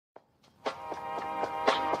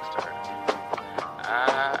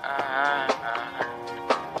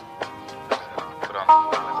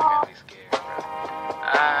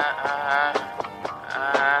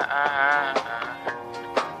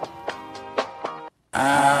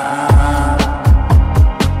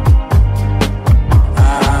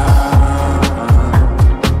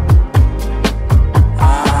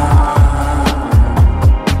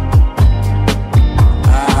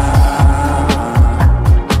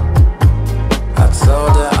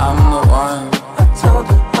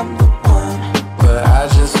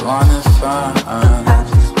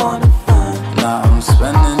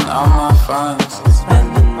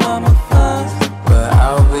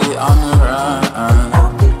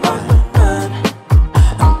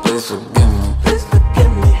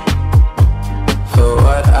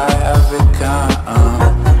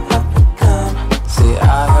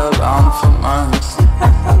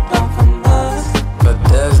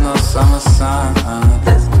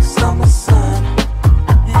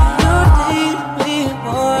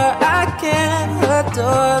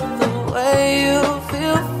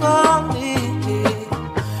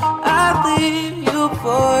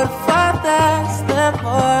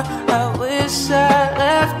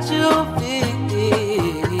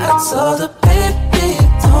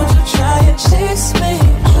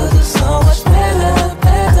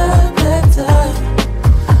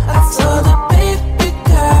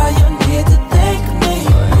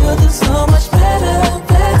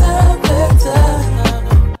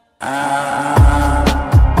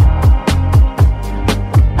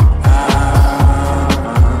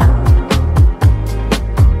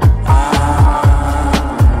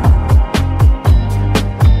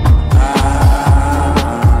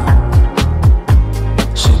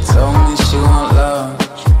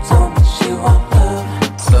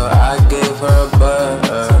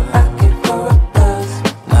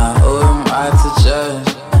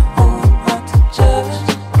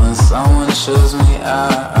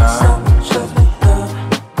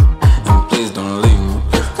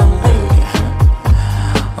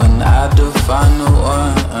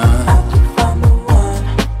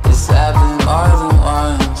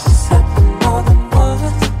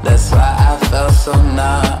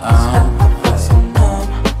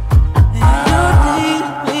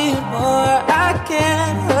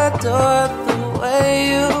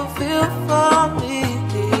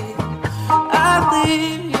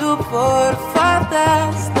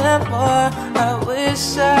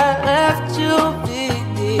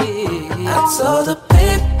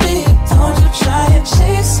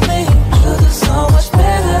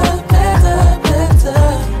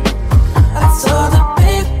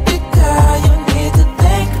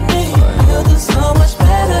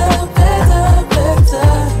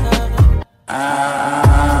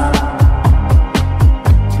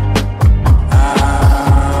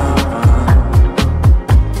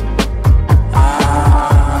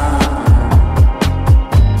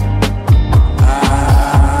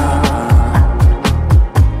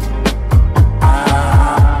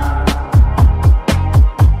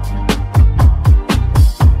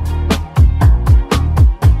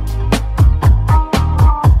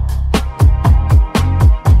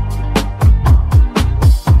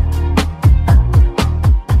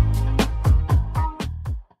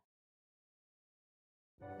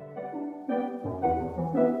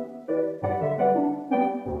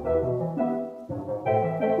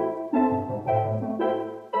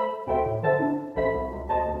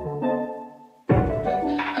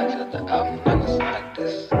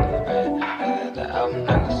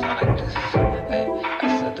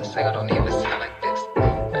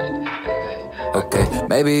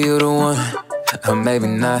Maybe you the one, or maybe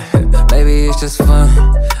not. Maybe it's just fun,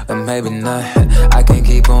 or maybe not. I can't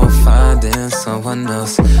keep on finding someone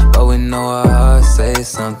else, but we know our hearts say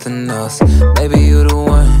something else. Maybe you the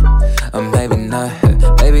one, or maybe not.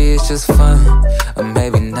 Maybe it's just fun, or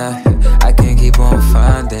maybe not. I can't keep on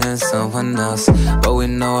finding someone else, but we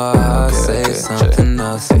know our hearts say something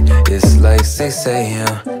else. It's like 6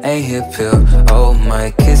 a.m., ain't hit pill. Oh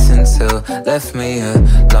my, kiss and tell, left me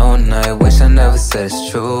a long night. Wish I never said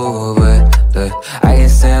it's true, but look, I can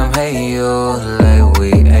say I'm hating you like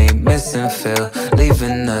we ain't missing feel.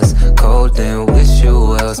 Leaving us cold and wish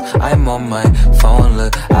you else. I'm on my phone,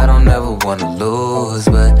 look, I don't ever wanna lose,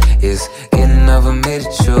 but it's getting over me to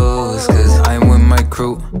choose, cause I'm with my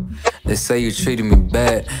crew. They say you treated me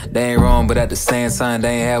bad, they ain't wrong, but at the same time, they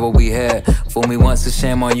ain't had what we had. Fool me once, a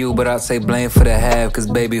shame on you, but I'll take blame for the half. Cause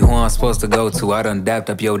baby, who I'm supposed to go to, I done dapped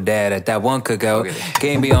up your dad at that one cookout.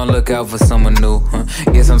 Can't be on lookout for someone new,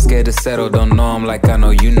 Guess I'm scared to settle, don't know him like I know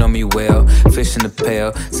you know me well. Fish in the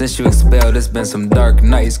pail, since you expelled, it's been some dark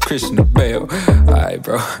nights, Christian the Bale. Alright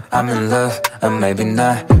bro, I'm in love, or maybe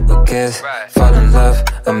not, who cares? Fall in love,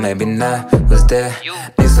 or maybe not, who's there?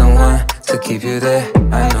 Need someone to keep you there,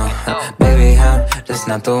 I know. Maybe I'm just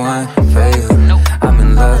not the one for you. I'm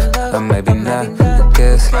in love, or maybe not, who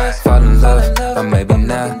us fall in love, or maybe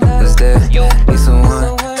now is there. Need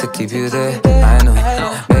someone to keep you there. I know,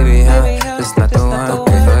 maybe I'm just not the one.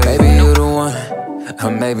 Maybe you the one,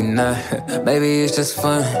 or maybe not. Maybe it's just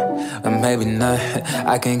fun, or maybe not.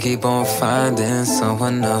 I can keep on finding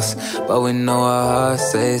someone else, but we know our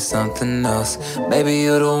hearts say something else. Maybe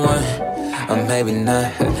you the one, or maybe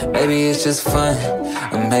not. Maybe it's just fun,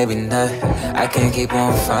 or maybe not. I can't keep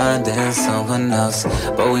on finding someone else,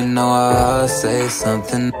 but we know our hearts say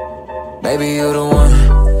something. Maybe you the one,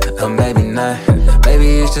 or maybe not.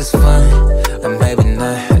 Maybe it's just fun, or maybe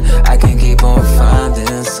not. I can't keep on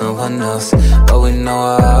finding someone else, but we know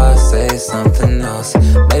our hearts say something else.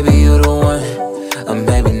 Maybe you the one, or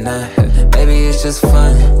maybe not. Maybe it's just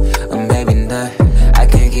fun, or maybe not. I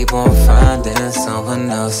can't keep on finding someone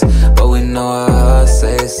else, but we know our hearts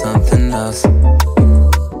say something else.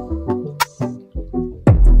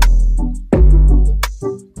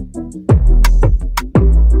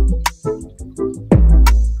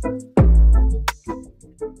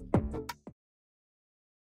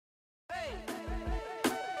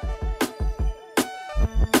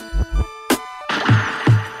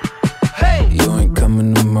 You ain't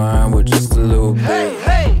coming to mind with just a little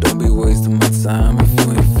bit. Don't be wasting my time if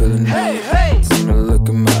you ain't feeling it. Seen a look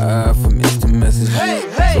in my eye from instant messages.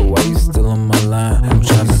 So why you still on my line? I'm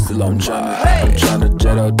tryna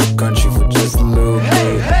jet out the country for just a little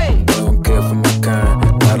bit. Don't care for my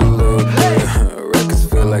kind, not a little bit. Records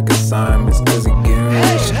feel like assignments cause he getting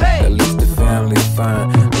rich. At least the family fine,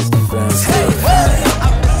 at least the family fine.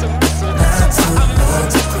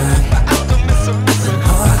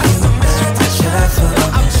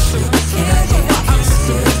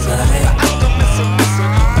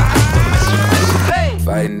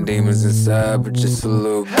 Fighting demons inside, but just a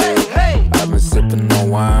little bit. I've been sipping on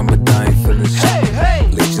wine, but I ain't feeling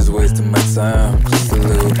shit. Leeches wasting my time, just a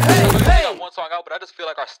little bit. We got one song out, but I just feel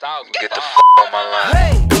like our styles would get the f on my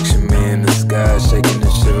line. Picture me in the sky, shaking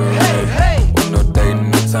and shivering. With no dating,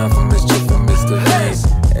 no time for mischief and misdemeanors.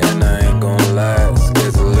 And I ain't gonna lie,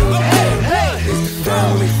 scares a little bit. It's the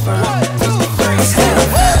family fine, it's the family fine.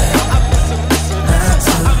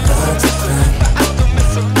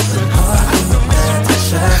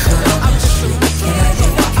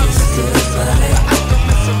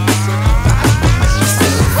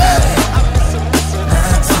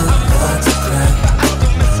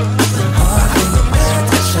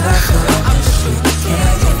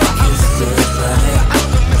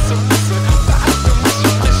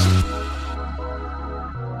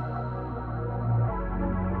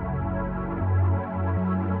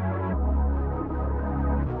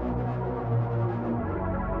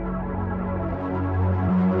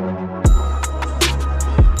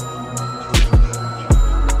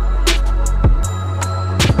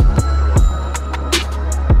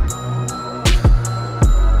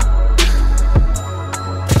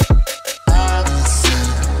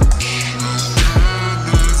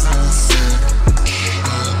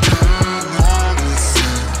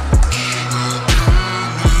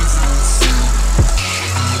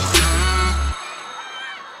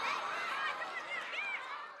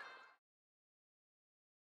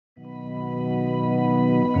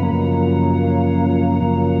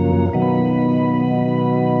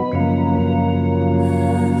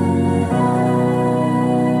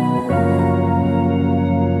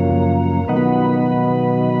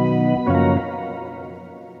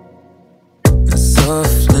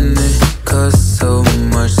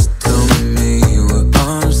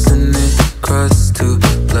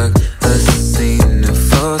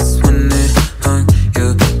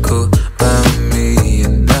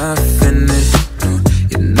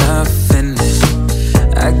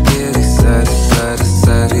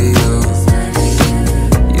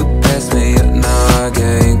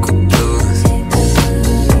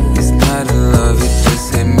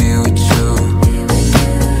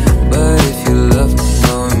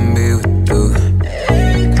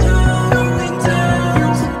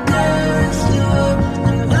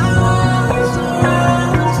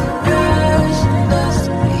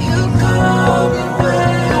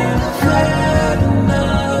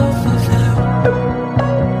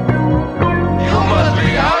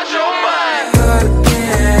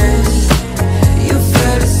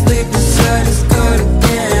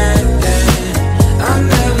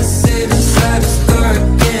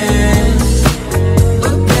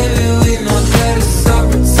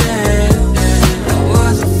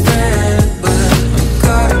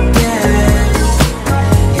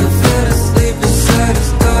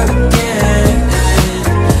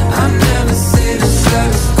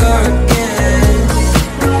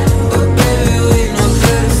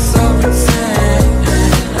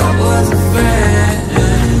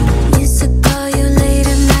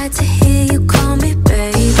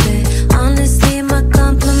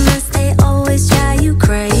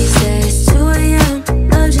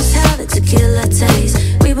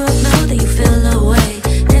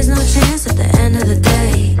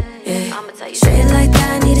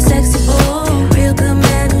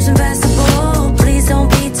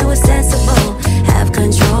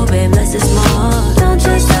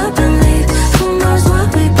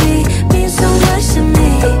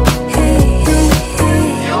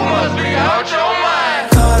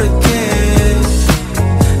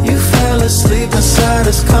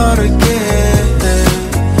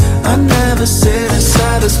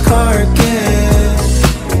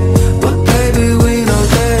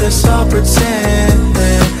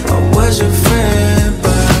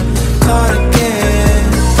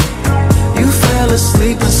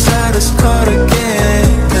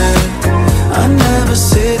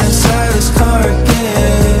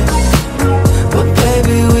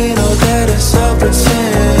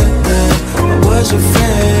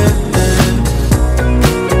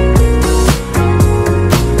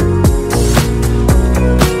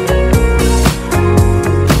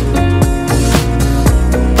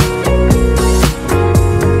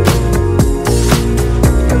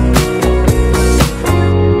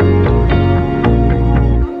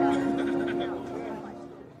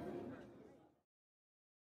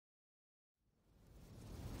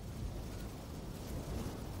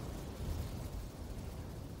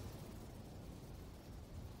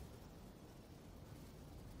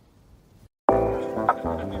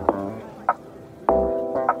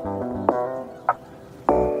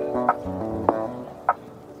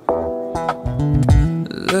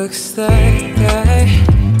 Looks like I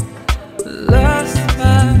lost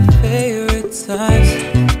my favorite times.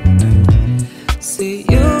 See,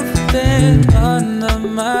 you've been on the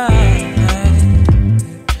mind.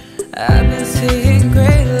 I've been seeing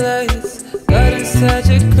great lights, got in such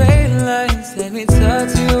a great lines. Let me talk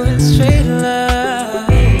to you in straight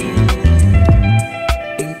line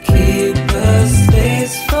and keep a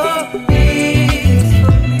space for me.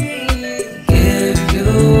 Give you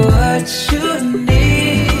what you need.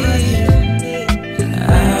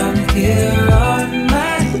 I'm here on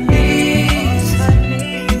my knees.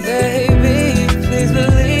 Baby, please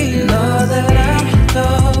believe. Know that I'm no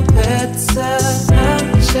better. I'm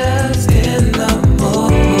just in the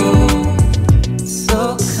mood.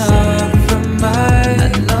 So compromise. I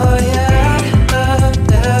know you're out of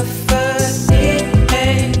effort. It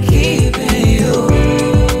ain't keeping you.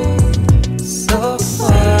 So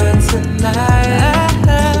far tonight,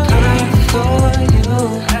 I'm for you.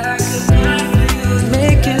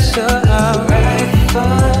 Making sure I'm right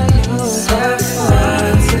for you. So far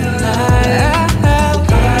tonight, I'm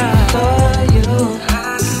for you.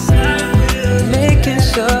 Making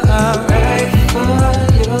sure I'm right for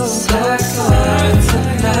you. So far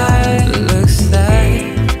tonight. Looks like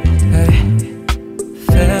I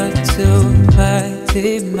fell to my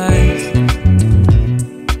demise.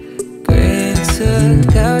 Green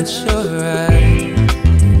took out your eyes,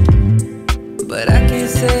 but I can't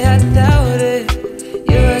say I doubt it.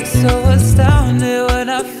 You act so astounded when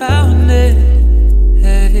I found it.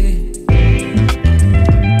 Hey.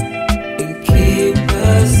 And keep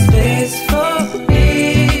a space for me.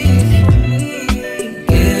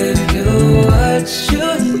 Give you what you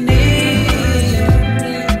need.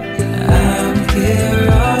 I'm here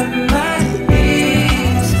on my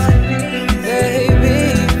knees. Baby,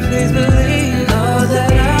 please believe. Know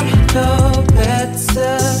that I'm no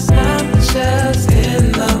better. I'm just in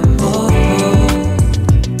the mood.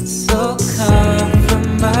 So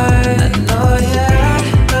compromise. I know you're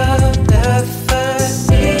out of effort.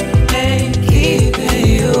 It ain't keeping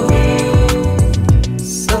you.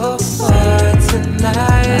 So far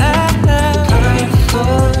tonight, I'm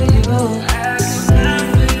for you.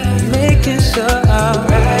 Making sure I'm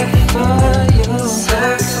right for you. So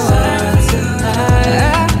far tonight,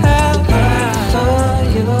 I'm for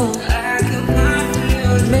you.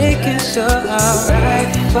 Making sure I'm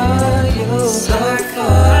right for you. So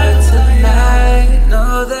far tonight,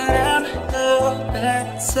 know that I'm no better.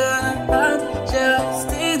 I'm just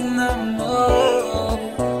in the mood.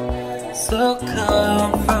 So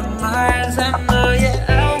compromise. I know you're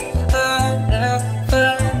out of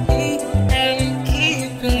effort. He ain't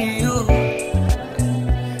keeping you.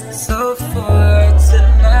 So for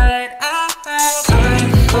tonight, I'm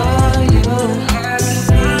for you.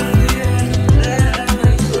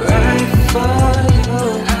 Right for you.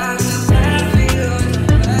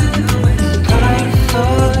 I'm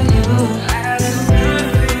for you.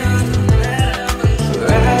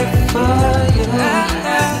 Right for you.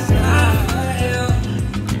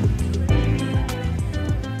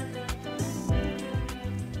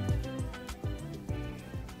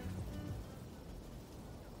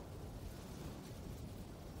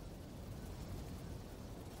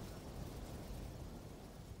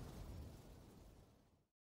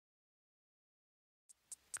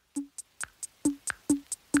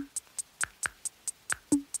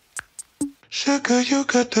 Sugar, you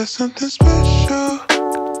got that something special.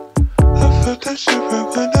 I felt that shit right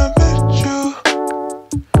when I met you.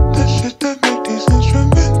 That shit that make these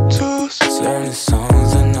instrumentals. Certain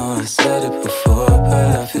songs, I know I said it before,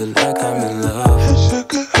 but I feel like I'm in love. And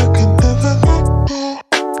sugar, I can never let go.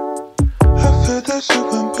 I feel that shit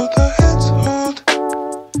when both our hands hold.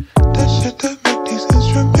 That shit that make these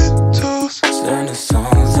instrumentals. Certain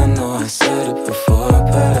songs, I know I said it before,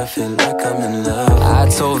 but I feel like I'm in love. I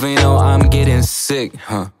told Vino I'm getting sick,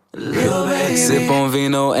 huh? Little baby. Sip on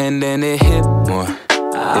Vino and then it hit more.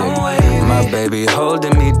 Yeah. My baby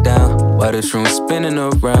holding me down while this room spinning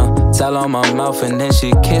around. Towel on my mouth and then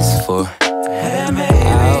she kissed for.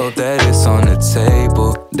 I hope that it's on the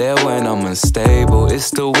table. There when I'm unstable. It's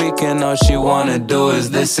the weekend, all she wanna do is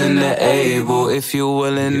listen to Abel. If you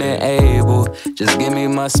willing and able, just give me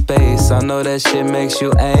my space. I know that shit makes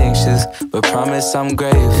you anxious, but promise I'm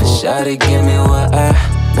grateful. Shawty, give me what I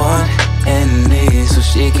want and need, so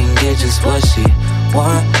she can get just what she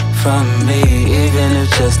want from me, even if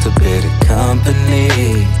just a bit of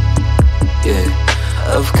company. Yeah,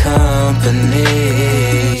 of company.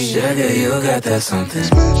 Sugar, you got that something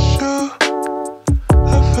special.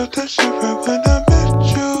 I felt that shit right when I met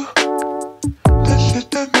you. That shit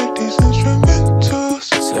that make these instrumentals.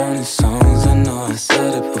 Certain songs, I know I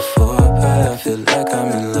said it before, but I feel like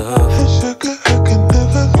I'm in love.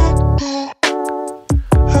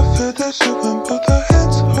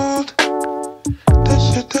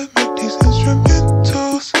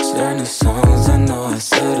 kind of songs. I know I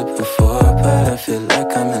said it before, but I feel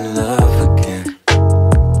like I'm in love again.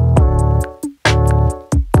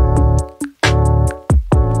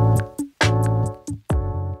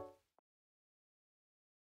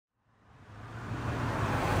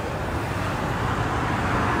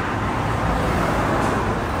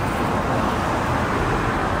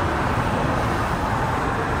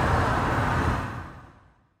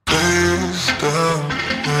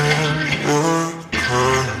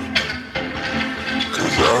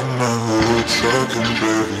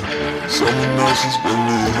 Someone else has been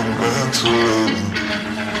living mentally.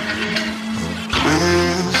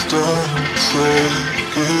 Please don't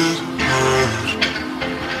take it hard.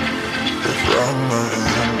 If I'm not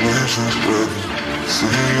ambitions, baby,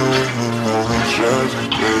 see you with me more than tragic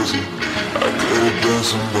crazy. I could've been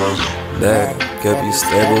somebody that kept you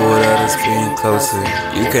stable without us being closer.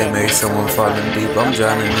 You can't make someone falling deep, I'm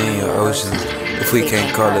drowning in your oceans. If we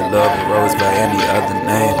can't call it love, it rose by any other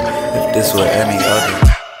name. If this were any other.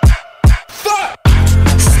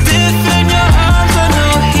 Stiff in your arms, I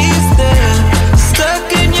know he's there.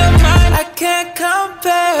 Stuck in your mind, I can't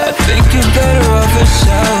compare. I think you're better off at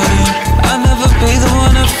shouting. I'll never be the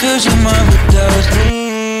one that fills your mind with doubt.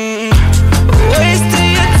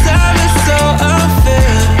 Wasting your time is so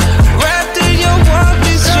unfair. Wrapped in your warm,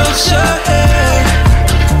 you stroke your hair.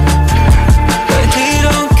 But he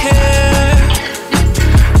don't care.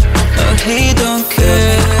 No, he don't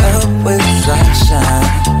care. Up with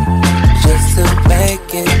sunshine just to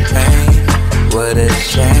make it rain. What a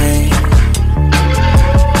shame.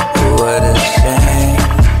 What a shame.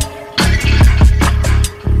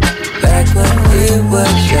 Back when we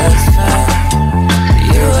were just fine,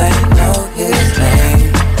 you ain't know his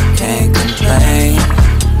name. Can't complain.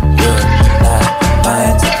 You're not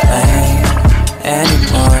mine to claim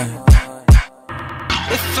anymore.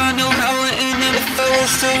 If I knew how it ended, if I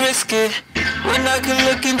was to risk it, when I could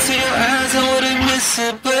look into your eyes, I wouldn't miss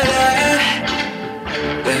it. But I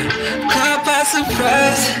caught by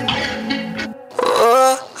surprise.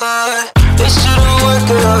 It shouldn't work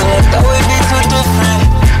at all. I thought we'd be too different.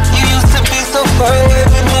 You used to be so far away,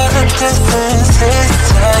 but now the distance is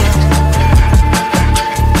tight.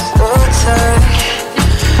 So tight.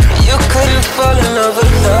 You couldn't fall in love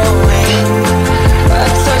without me. I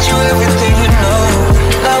taught you everything you know.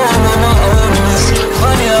 Now I'm on my own. It's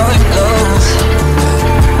funny how it goes.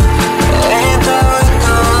 Ain't that how it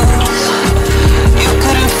goes? You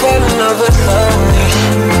couldn't fall in love without me.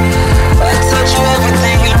 I taught you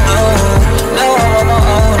everything you know. Now I'm on my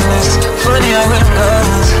own. It's funny how it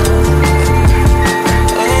goes.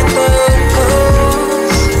 Ain't that how it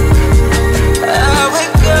goes? How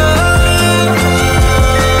it goes.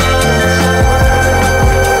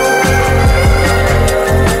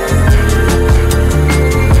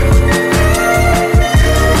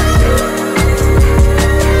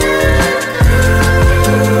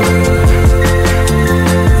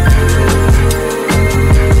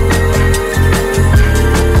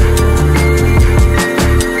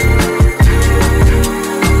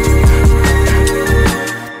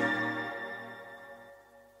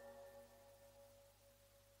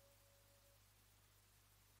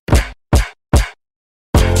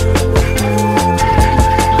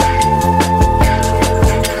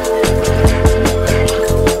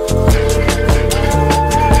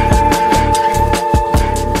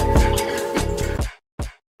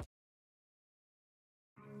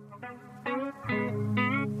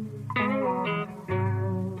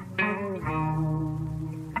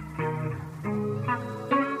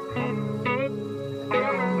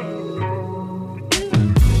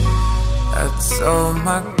 I told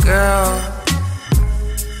my girl,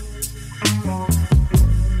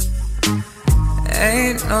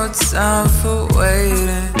 ain't no time for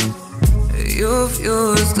waiting. You've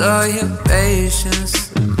used all your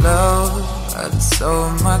patience and love. I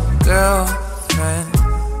told my girlfriend,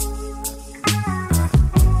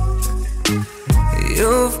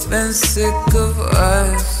 you've been sick of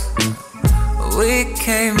us. We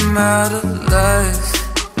came out of lust.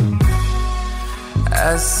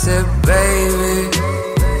 I said, baby,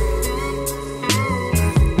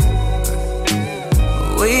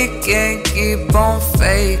 we can't keep on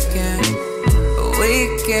faking. We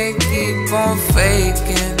can't keep on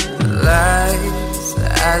faking lies.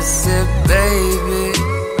 I said, baby,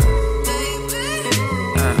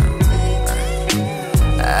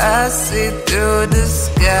 I see through the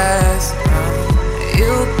skies.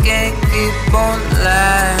 You can't keep on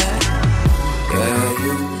lying. Girl,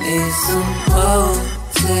 you need some motivation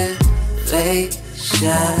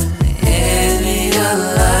in your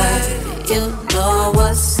life. You know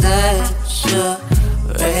what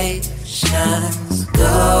saturation's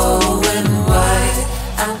go.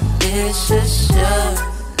 should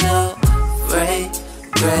no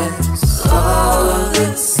fragrance all the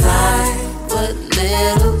time. But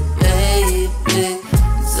little baby,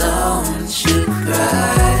 don't you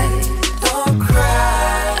cry, don't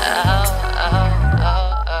cry. Ow, ow, ow, ow.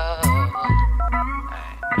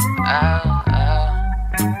 Ow, ow, ow, ow.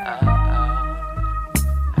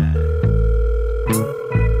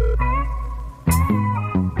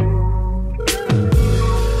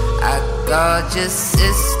 I called your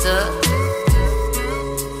sister.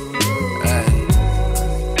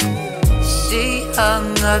 She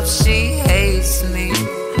hung up, she hates me.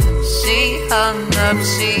 She hung up,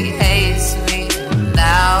 she hates me.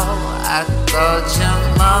 Now I called your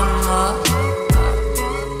mama.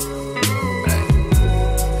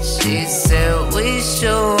 She said we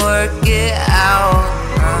should work it out.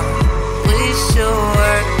 We should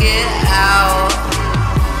work it out.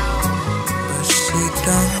 But she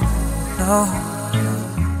don't know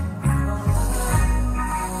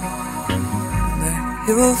that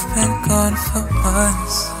you've been gone for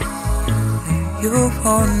months, and you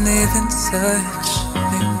won't even touch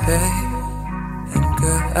me, babe. And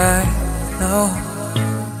girl, I know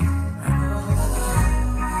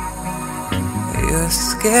you're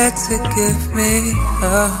scared to give me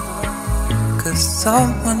up, 'cause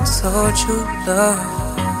someone told you love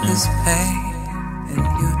is pain, and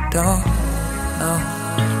you don't know.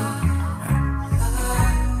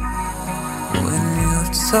 When you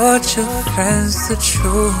told your friends the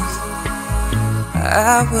truth, I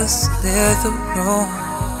was near the room.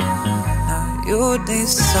 Now you need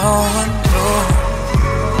someone new.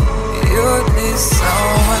 You need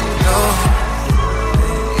someone new.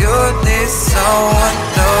 You need someone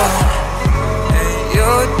new. You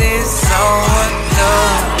need someone new.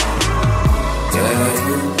 Girl,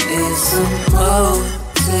 you need some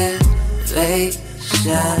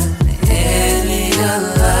motivation in your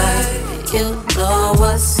life. You know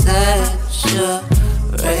what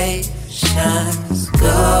saturation's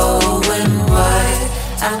going wide.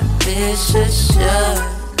 I wish you should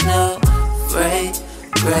know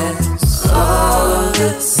fragrance all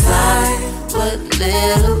the time. But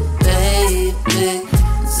little baby,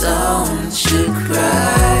 don't you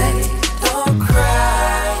cry, don't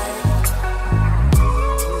cry.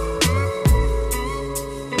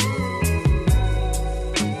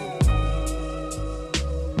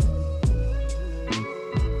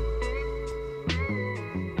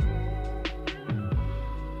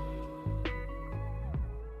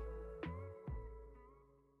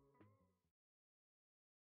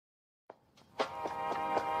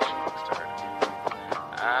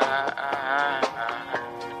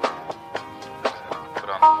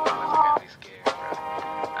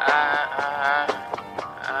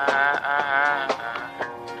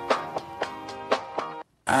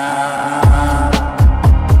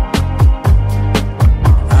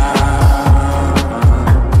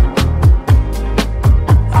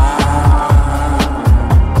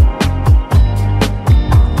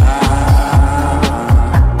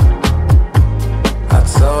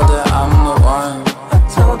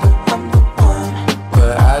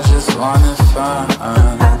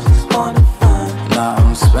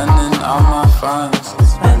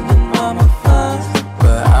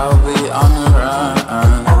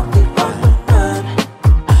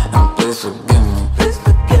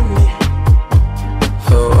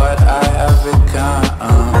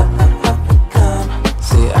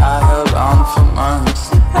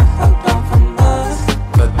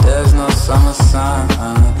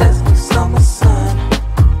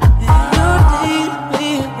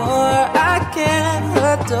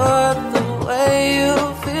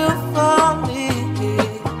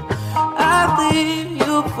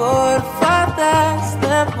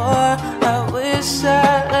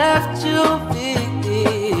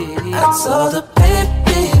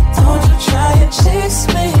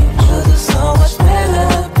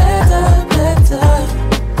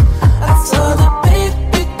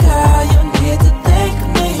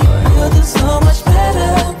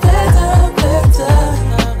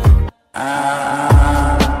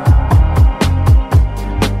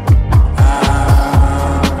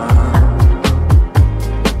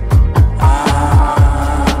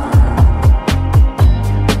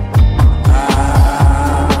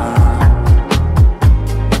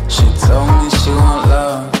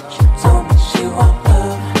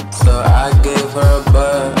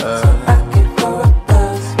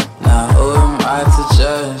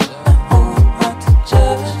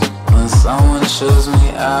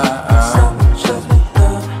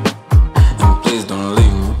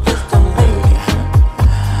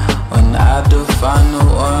 find the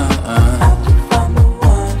one.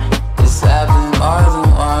 It's happened more than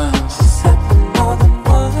once.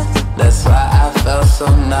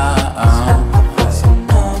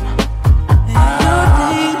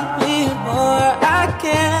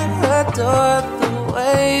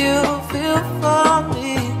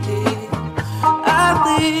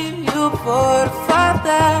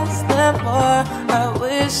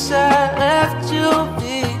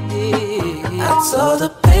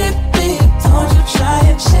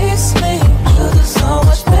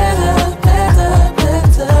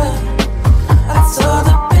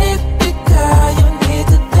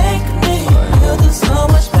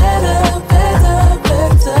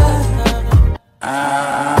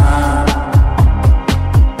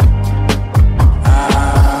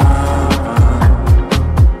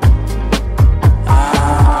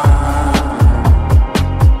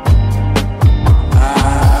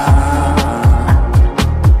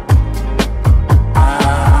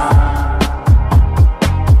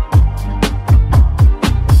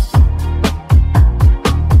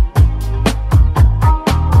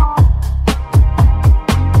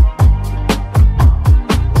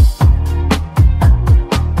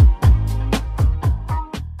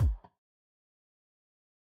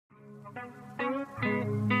 I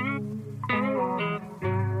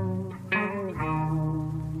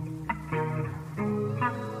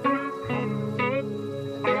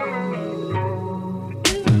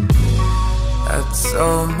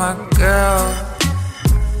told my girl,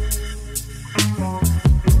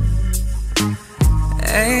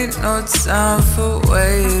 ain't no time for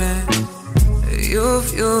waiting.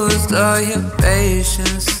 You've used all your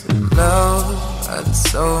patience, love. I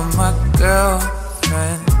told my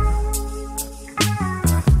girlfriend,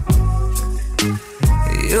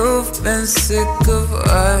 you've been sick of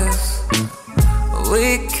us.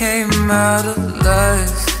 We came out of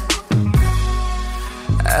lust.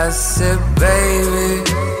 I said, baby,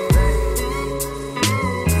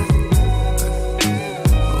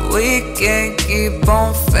 we can't keep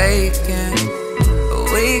on faking.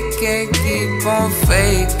 We can't keep on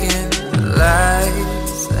faking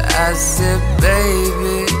lies. I said,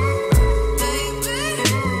 baby,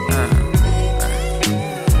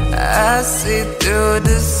 I see through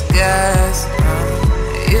disguise.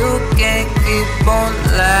 You can't keep on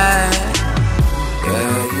lying.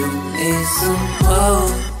 Girl, you need some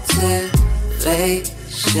motivation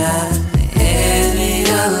in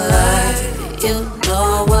your life. You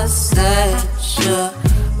know what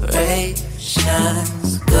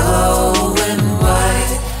saturation's going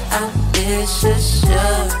white. I miss your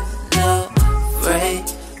Chanel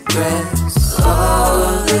fragrance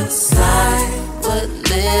all the time. But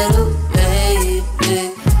little baby,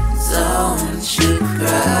 don't you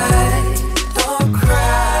cry. Don't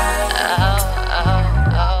cry.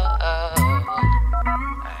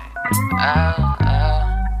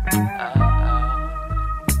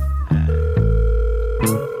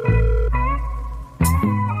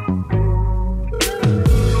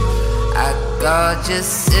 I called your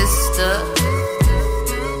sister.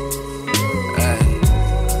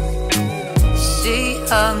 She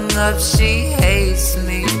hung up, she hates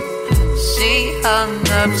me. She hung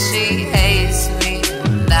up, she hates me.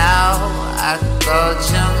 Now I called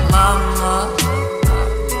your mama.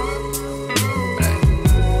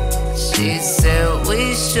 She said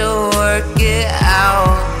we should work it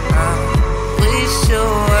out. We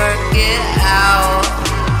should work it out.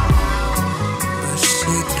 But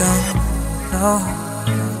she don't know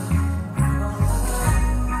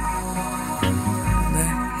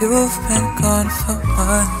that you've been gone for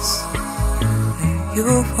months, and you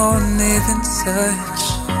won't even touch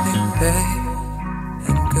me, babe.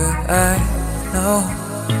 And girl, I know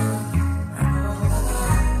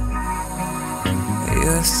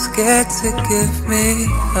you're scared to give me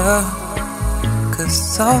up, 'cause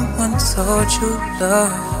someone told you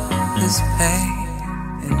love is pain,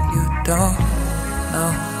 and you don't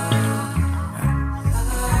know.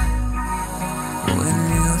 When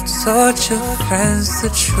you told your friends the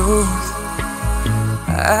truth, I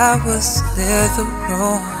was near the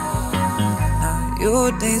room. Now you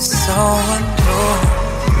need someone new.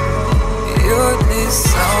 You need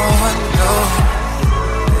someone new.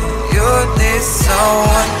 You need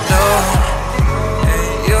someone new.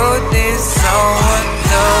 You need someone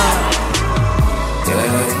new.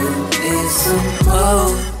 Girl, you need some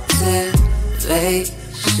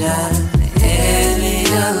motivation in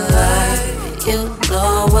your life. You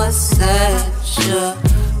know what saturation